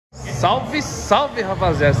Salve, salve,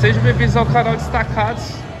 rapaziada! Sejam bem-vindos ao canal Destacados.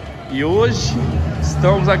 E hoje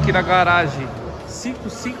estamos aqui na garagem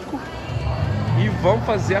 55 e vamos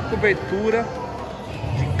fazer a cobertura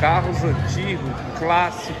de carros antigos,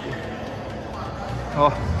 clássicos.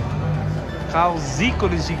 Ó, carros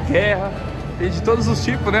ícones de guerra. Tem de todos os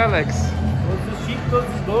tipos, né, Alex? Todos os tipos, todos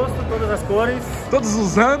os gostos, todas as cores. Todos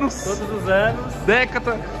os anos. Todos os anos.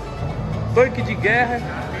 Década. Tanque de guerra.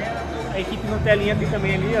 A equipe no telinha tem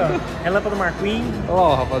também ali, ó. Relâmpago McQueen.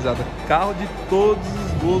 Ó, rapaziada, carro de todos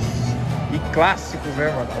os gostos e clássicos,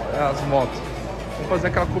 né, mano? As motos. Vamos fazer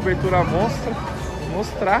aquela cobertura monstra,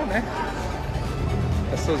 mostrar, né?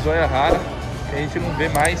 Essas joias raras que a gente não vê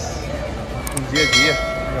mais no dia a dia.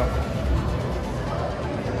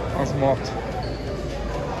 Ó. As motos.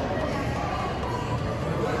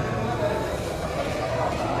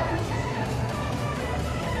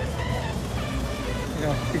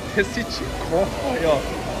 Tem esse Ticon aí, ó.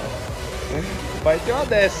 Vai ter uma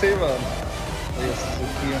dessa, hein, mano. Olha essa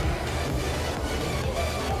aqui, ó.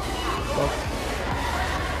 Top.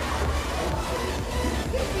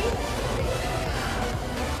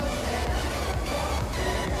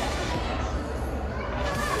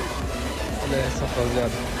 Olha essa,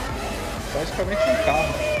 rapaziada. Praticamente um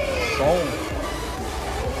carro. Som.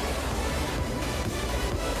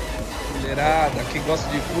 Mulherada, quem gosta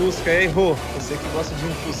de Fusca, errou. Você que gosta de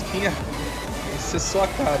um Fusquinha, esse é sua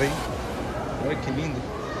cara, hein? Olha que lindo.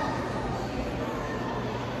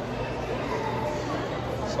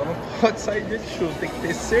 Só não pode sair dia de chuva, tem que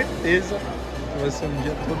ter certeza que vai ser um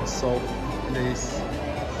dia todo de sol. Olha isso.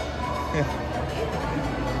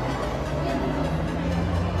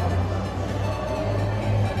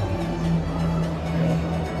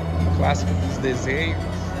 Clássico dos desenhos.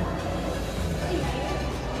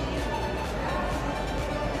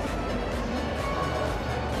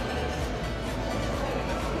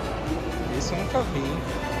 Esse eu nunca vi, hein?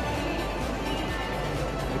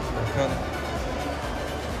 Muito bacana.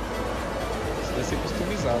 Isso deve ser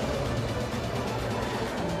customizado.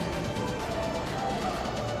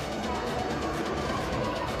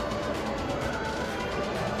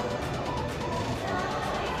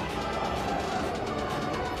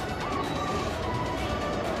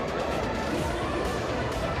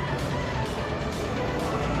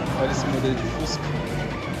 Olha esse modelo de Fusca.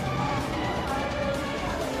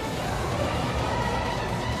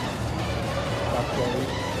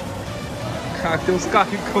 Cara, tem uns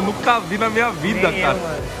carrinhos que eu nunca vi na minha vida, Nem cara.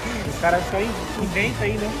 mano. Os caras só inventam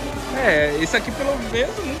aí, né? É, esse aqui pelo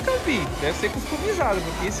menos eu nunca vi. Deve ser customizado,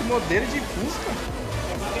 porque esse modelo de Fusca.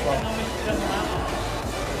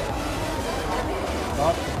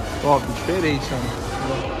 Top. Top, diferente, mano.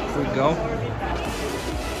 Furgão.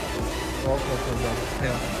 Top, rapaziada. É,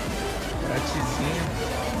 pratezinha.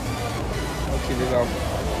 Olha que legal.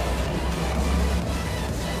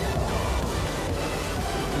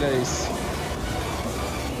 Olha isso.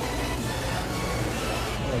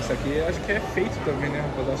 Isso aqui acho que é feito também, né,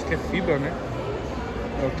 rapaziada? Acho que é fibra, né?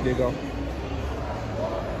 Olha que legal.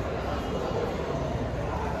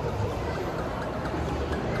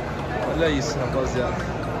 Olha isso, rapaziada.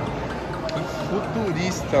 Que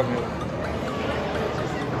futurista, meu.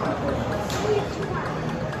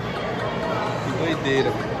 Que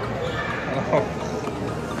doideira.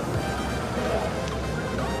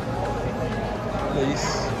 Olha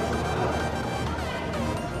isso.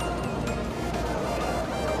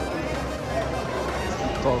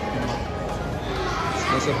 Top, mano.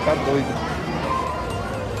 Senão você vai ficar doido.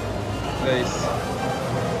 Olha isso.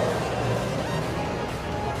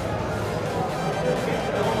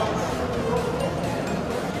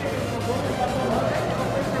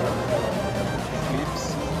 Clips.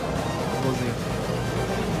 Bozinho.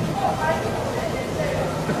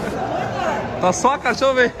 Tá só, cara? Deixa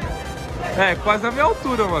eu ver. É, quase na minha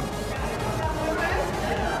altura, mano.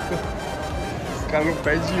 Os caras não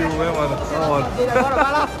perdem um, né, mano? Da hora. Agora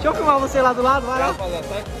vai lá, deixa eu filmar você lá do lado, vai lá.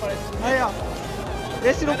 Aí, ó.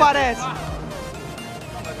 Vê se não parece.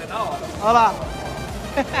 Mas é da hora. Olha lá.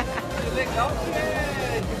 O legal que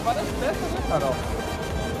é de várias peças, né, Carol?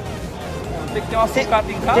 Tem que ter uma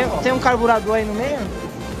sucata em casa, Tem um carburador aí no meio?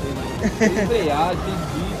 Tem embreagem, tem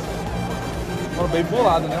disco. Mano, bem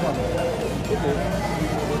bolado, né, mano? Muito bom.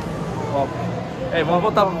 Ó. É, vamos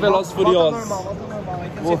voltar pro Velozes e Furiosos. Volta normal. Aí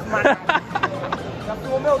tem que filmar. Já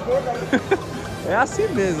filmou meu dedo aí. É assim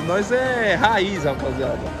mesmo, nós é raiz,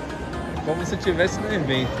 rapaziada. Como se tivesse no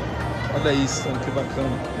evento. Olha isso, mano, que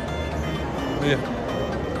bacana. Olha,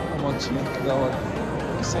 a motinha, que da hora.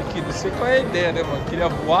 Isso aqui, não sei qual é a ideia, né, mano? Queria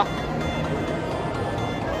voar.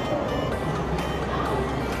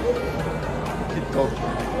 Que top.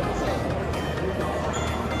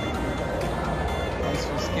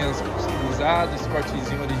 plaquinhas customizadas,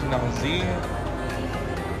 esportezinho originalzinho.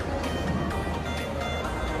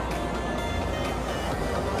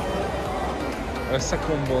 Olha essa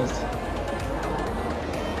combosa.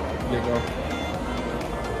 Legal.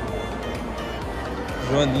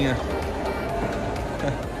 Joaninha.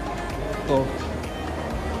 Top.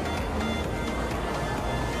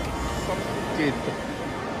 Só fogueta.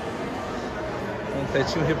 Um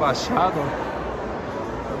tetinho rebaixado,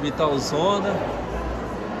 ó. Vitalzona.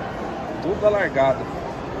 Tudo alargado.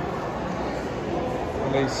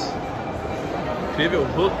 Olha isso. Incrível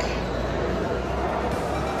Hulk.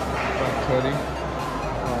 Bacana, hein?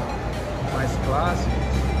 Ó, mais clássico.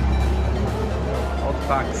 Olha o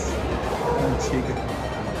táxi. Antiga.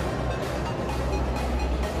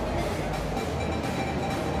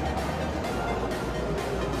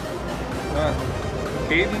 Mano,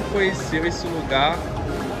 quem não conheceu esse lugar,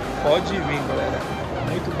 pode vir, galera.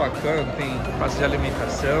 Muito bacana, tem praça de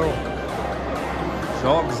alimentação,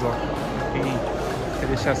 jogos, ó. Quem quer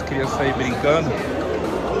deixar as crianças aí brincando,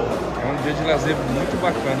 é um dia de lazer muito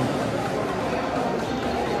bacana.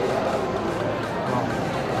 Ó,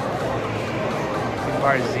 tem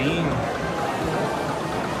barzinho,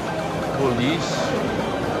 boliche,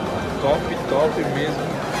 top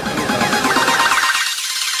mesmo.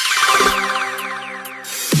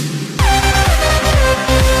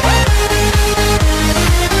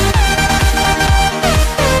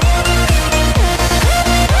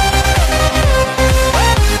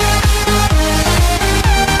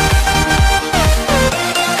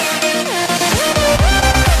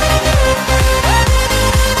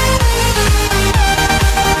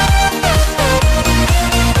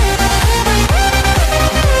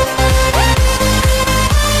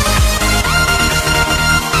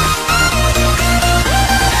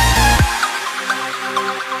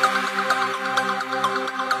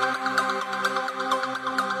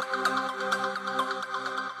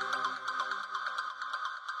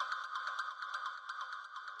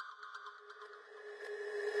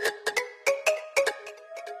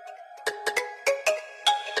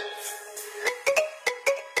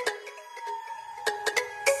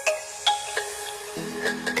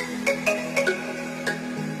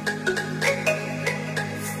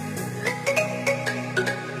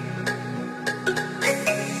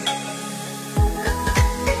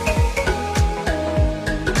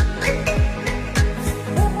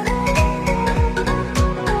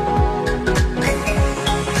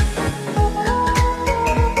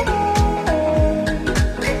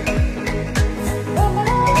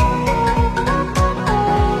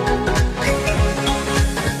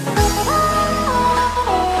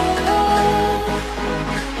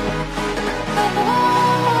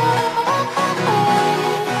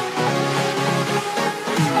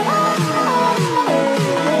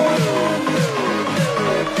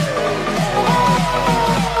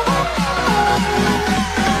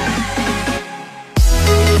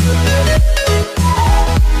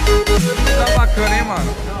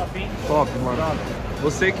 Top, mano.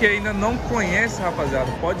 Você que ainda não conhece,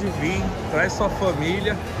 rapaziada, pode vir, traz sua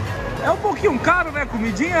família. É um pouquinho caro, né?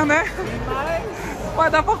 Comidinha, né? Sim,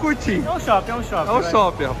 mas dá pra curtir. É um shopping, é um shopping. É um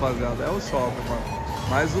shopping, rapaziada. É um shopping, mano.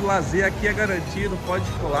 Mas o lazer aqui é garantido, pode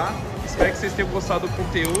colar. Espero que vocês tenham gostado do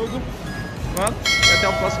conteúdo. Mano, e até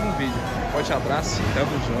o próximo vídeo. Forte abraço e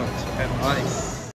tamo junto. É nóis.